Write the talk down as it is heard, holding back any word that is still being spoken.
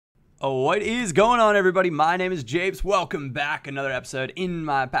Oh, what is going on, everybody? My name is Japes. Welcome back. Another episode in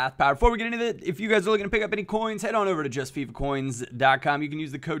my Path Power. Before we get into it, if you guys are looking to pick up any coins, head on over to justfifacoins.com. You can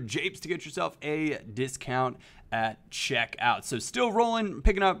use the code Japes to get yourself a discount at checkout. So still rolling,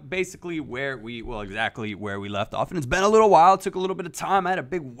 picking up basically exactly where we left off. And it's been a little while. It took a little bit of time. I had a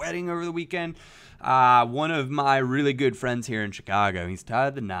big wedding over the weekend. One of my really good friends here in Chicago, he's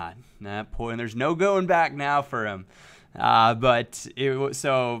tied the knot. That point, there's no going back now for him.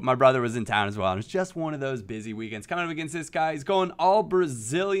 So my brother was in town as well, and it's just one of those busy weekends. Coming up against this guy, he's going all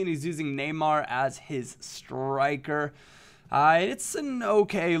Brazilian. He's using Neymar as his striker. It's an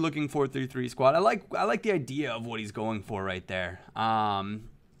okay looking 4-3-3 squad. I like the idea of what he's going for right there. And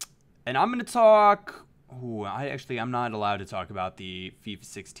I'm going to talk. I'm not allowed to talk about the FIFA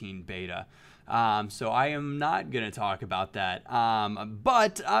 16 beta. So I am not going to talk about that.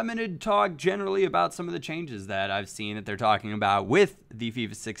 But I'm going to talk generally about some of the changes that I've seen that they're talking about with the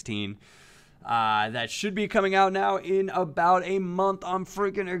FIFA 16 that should be coming out now in about a month. I'm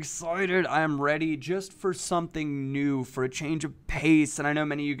freaking excited. I am ready just for something new, for a change of pace. And I know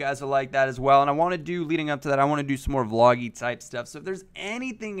many of you guys are like that as well. And I want to do, leading up to that, I want to do some more vloggy type stuff. So if there's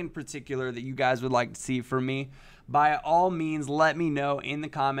anything in particular that you guys would like to see from me, by all means, let me know in the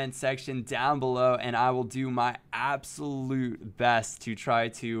comment section down below, and I will do my absolute best to try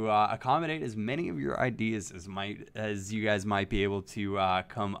to accommodate as many of your ideas as you guys might be able to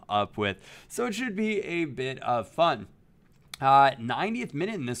come up with. So it should be a bit of fun. 90th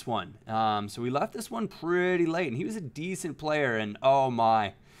minute in this one. So we left this one pretty late, and he was a decent player, and oh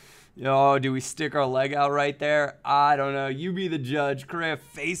my. Oh, do we stick our leg out right there? I don't know. You be the judge. Correa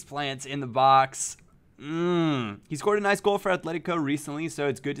face plants in the box. He scored a nice goal for Atletico recently, so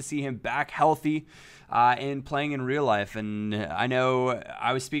it's good to see him back healthy and playing in real life. And I know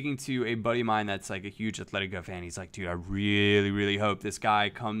I was speaking to a buddy of mine that's like a huge Atletico fan. He's like, dude, I really hope this guy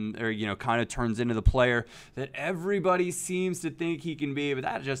kind of turns into the player that everybody seems to think he can be. But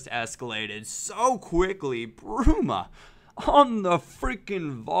that just escalated so quickly. Bruma on the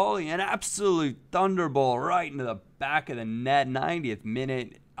freaking volley, an absolute thunderbolt right into the back of the net. 90th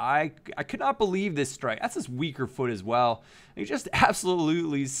minute. I could not believe this strike. That's his weaker foot as well. He just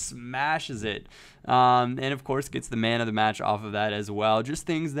absolutely smashes it. And of course gets the man of the match off of that as well. Just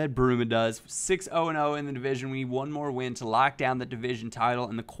things that Bruma does. 6-0-0 in the division. We need one more win to lock down the division title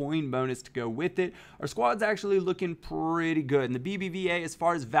and the coin bonus to go with it. Our squad's actually looking pretty good. And the BBVA, as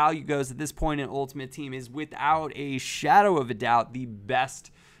far as value goes at this point in Ultimate Team, is without a shadow of a doubt the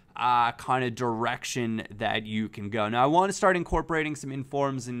best kind of direction that you can go. Now, I want to start incorporating some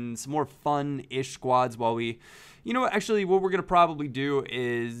informs and some more fun-ish squads while we... You know what, actually, what we're going to probably do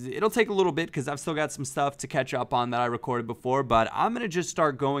is, it'll take a little bit because I've still got some stuff to catch up on that I recorded before, but I'm going to just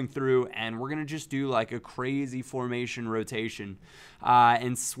start going through and we're going to just do like a crazy formation rotation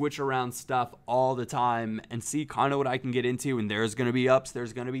and switch around stuff all the time and see kind of what I can get into. And there's going to be ups,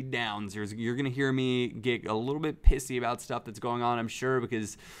 there's going to be downs. You're going to hear me get a little bit pissy about stuff that's going on, I'm sure,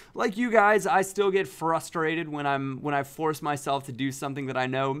 because like you guys, I still get frustrated when I force myself to do something that I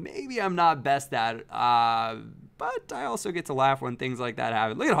know maybe I'm not best at. But I also get to laugh when things like that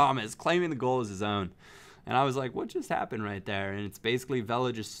happen. Look at James claiming the goal as his own. And I was like, what just happened right there? And it's basically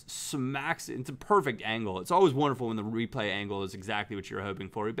Vela just smacks it. It's a perfect angle. It's always wonderful when the replay angle is exactly what you're hoping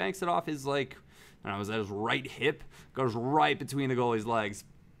for. He banks it off his, like, I don't know, was that his right hip? Goes right between the goalie's legs,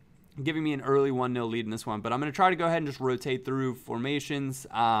 giving me an early 1-0 lead in this one. But I'm going to try to go ahead and just rotate through formations.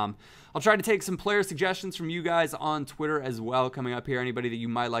 I'll try to take some player suggestions from you guys on Twitter as well coming up here, anybody that you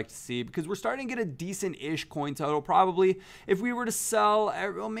might like to see, because we're starting to get a decent-ish coin total. Probably if we were to sell,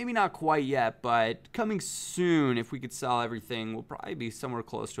 well, maybe not quite yet, but coming soon, if we could sell everything, we'll probably be somewhere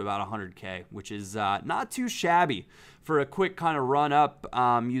close to about 100K, which is not too shabby for a quick kind of run up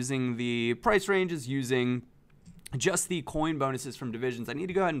using the price ranges, using just the coin bonuses from divisions. I need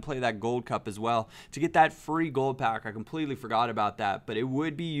to go ahead and play that gold cup as well to get that free gold pack. I completely forgot about that, but it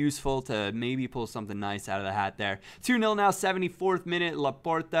would be useful to maybe pull something nice out of the hat there. 2-0 now, 74th minute.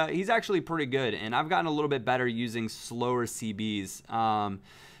 Laporta, he's actually pretty good, and I've gotten a little bit better using slower CBs.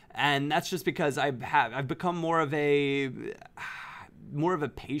 And that's just because I've become more of a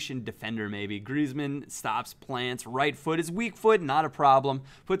patient defender, maybe. Griezmann stops, plants, right foot is weak foot, not a problem.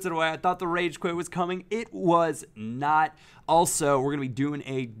 Puts it away. I thought the rage quit was coming. It was not. Also, we're going to be doing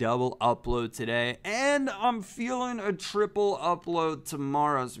a double upload today, and I'm feeling a triple upload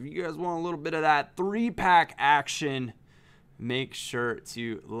tomorrow. So if you guys want a little bit of that 3-pack action, make sure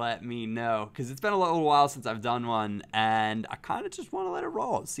to let me know, because it's been a little while since I've done one, and I kind of just want to let it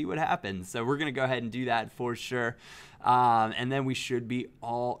roll, see what happens. So we're going to go ahead and do that for sure. And then we should be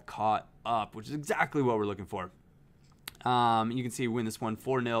all caught up, which is exactly what we're looking for. You can see we win this one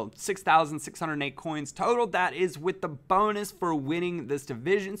 4-0, 6,608 coins total. That is with the bonus for winning this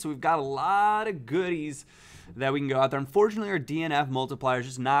division. So we've got a lot of goodies that we can go out there. Unfortunately, our DNF multiplier is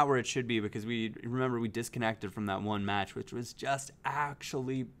just not where it should be because we disconnected from that one match, which was just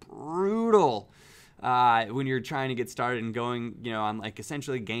actually brutal. When you're trying to get started and going, on like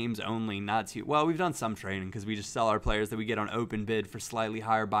essentially games only, not too well. We've done some trading because we just sell our players that we get on open bid for slightly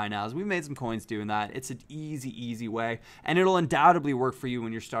higher buy nows. We've made some coins doing that. It's an easy way, and it'll undoubtedly work for you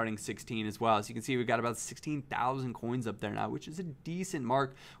when you're starting 16 as well. So you can see we've got about 16,000 coins up there now, which is a decent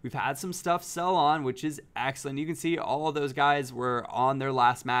mark. We've had some stuff sell on, which is excellent. You can see all of those guys were on their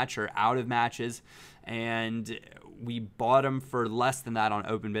last match or out of matches, and we bought them for less than that on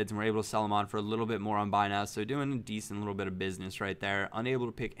open bids, and we're able to sell them on for a little bit more on buy now. So doing a decent little bit of business right there. Unable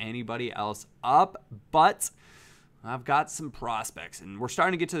to pick anybody else up, but I've got some prospects, and we're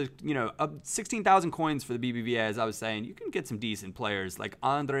starting to get to, 16,000 coins for the BBVA, as I was saying. You can get some decent players like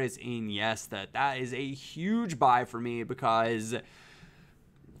Andres Iniesta. That is a huge buy for me because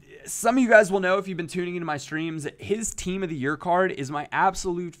some of you guys will know if you've been tuning into my streams, his Team of the Year card is my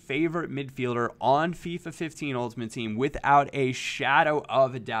absolute favorite midfielder on FIFA 15 Ultimate Team without a shadow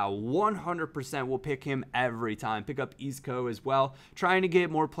of a doubt. 100% will pick him every time. Pick up Isco as well. Trying to get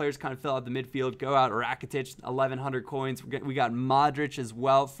more players kind of fill out the midfield. Go out Rakitic, 1,100 coins. We got Modric as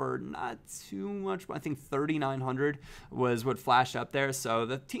well for not too much. I think 3,900 was what flashed up there. So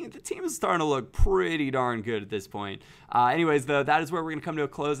the team is starting to look pretty darn good at this point. Anyways, though, that is where we're going to come to a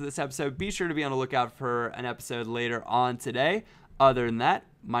close of this episode. Be sure to be on the lookout for an episode later on today. Other than that,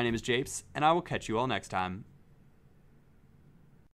 my name is Japes, and I will catch you all next time.